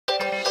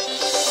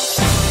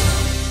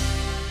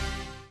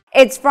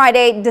It's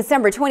Friday,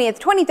 December 20th,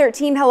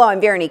 2013. Hello, I'm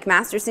Veronique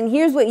Masterson.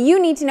 Here's what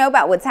you need to know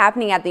about what's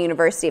happening at the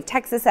University of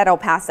Texas at El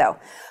Paso.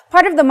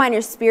 Part of the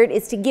minor spirit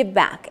is to give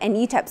back, and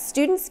UTEP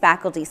students,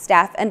 faculty,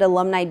 staff, and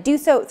alumni do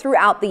so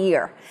throughout the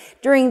year.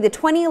 During the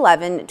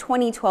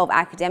 2011-2012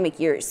 academic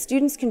year,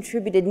 students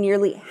contributed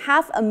nearly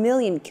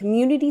 500,000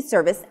 community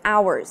service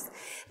hours.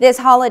 This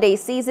holiday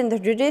season, the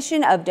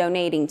tradition of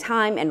donating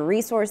time and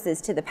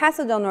resources to the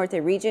Paso del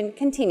Norte region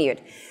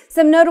continued.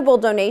 Some notable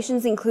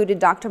donations included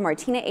Dr.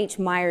 Martina H.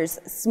 Meyer's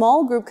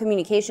small group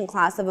communication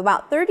class of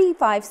about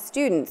 35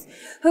 students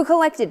who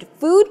collected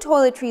food,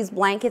 toiletries,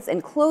 blankets,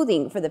 and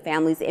clothing for the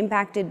families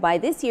impacted by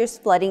this year's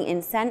flooding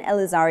in San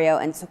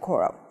Elizario and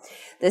Socorro.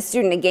 The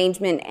Student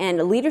Engagement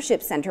and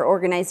Leadership Center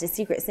organized a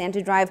Secret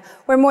Santa drive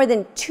where more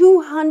than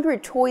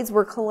 200 toys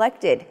were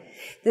collected.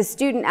 The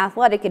Student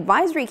Athletic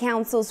Advisory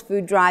Council's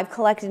food drive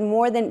collected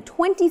more than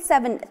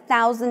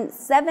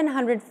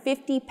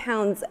 27,750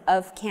 pounds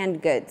of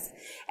canned goods.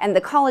 And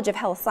the College of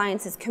Health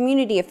Sciences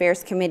Community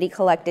Affairs Committee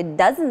collected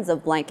dozens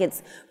of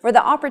blankets for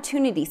the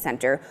Opportunity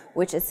Center,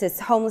 which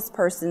assists homeless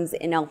persons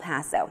in El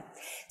Paso.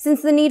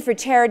 Since the need for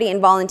charity and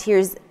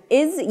volunteers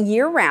is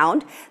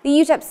year-round, the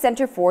UTEP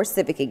Center for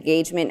Civic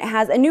Engagement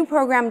has a new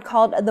program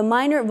called the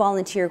Minor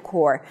Volunteer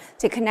Corps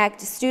to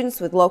connect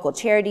students with local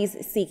charities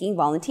seeking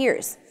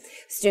volunteers.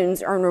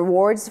 Students earn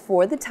rewards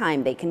for the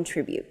time they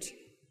contribute.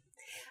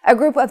 A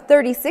group of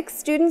 36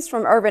 students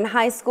from Irvin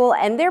High School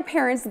and their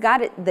parents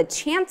got the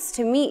chance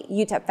to meet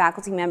UTEP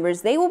faculty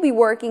members they will be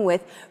working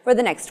with for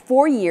the next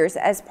 4 years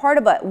as part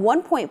of a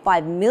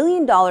 $1.5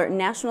 million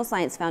National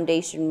Science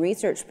Foundation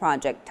research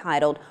project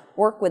titled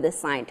Work with a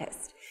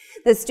Scientist.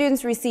 The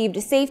students received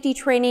safety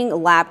training,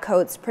 lab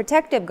coats,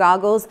 protective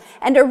goggles,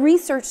 and a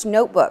research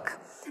notebook.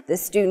 The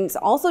students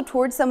also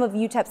toured some of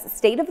UTEP's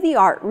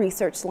state-of-the-art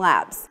research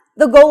labs.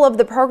 The goal of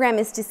the program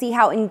is to see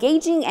how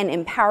engaging and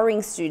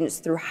empowering students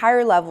through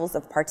higher levels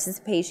of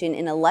participation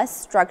in a less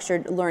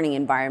structured learning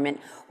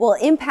environment will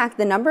impact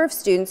the number of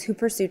students who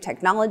pursue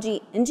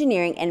technology,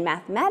 engineering, and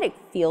mathematics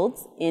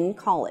fields in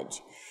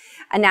college.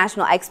 A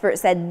national expert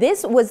said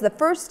this was the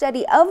first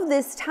study of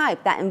this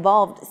type that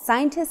involved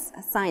scientists,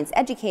 science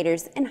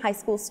educators, and high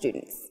school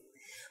students.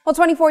 Well,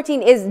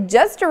 2014 is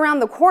just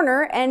around the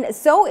corner, and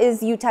so is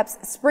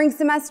UTEP's spring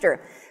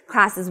semester.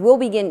 Classes will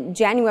begin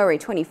January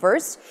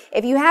 21st.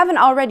 If you haven't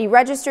already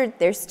registered,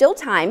 there's still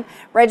time.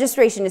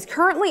 Registration is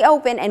currently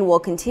open and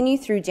will continue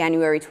through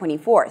January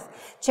 24th.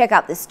 Check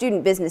out the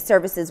Student Business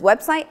Services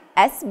website,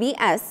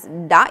 sbs.utep.edu,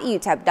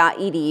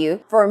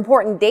 for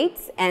important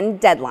dates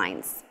and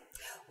deadlines.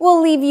 We'll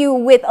leave you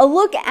with a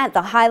look at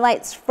the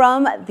highlights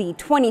from the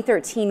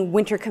 2013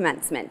 winter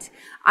commencement.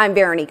 I'm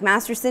Veronique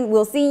Masterson.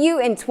 We'll see you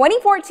in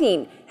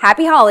 2014.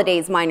 Happy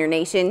holidays, Minor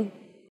Nation.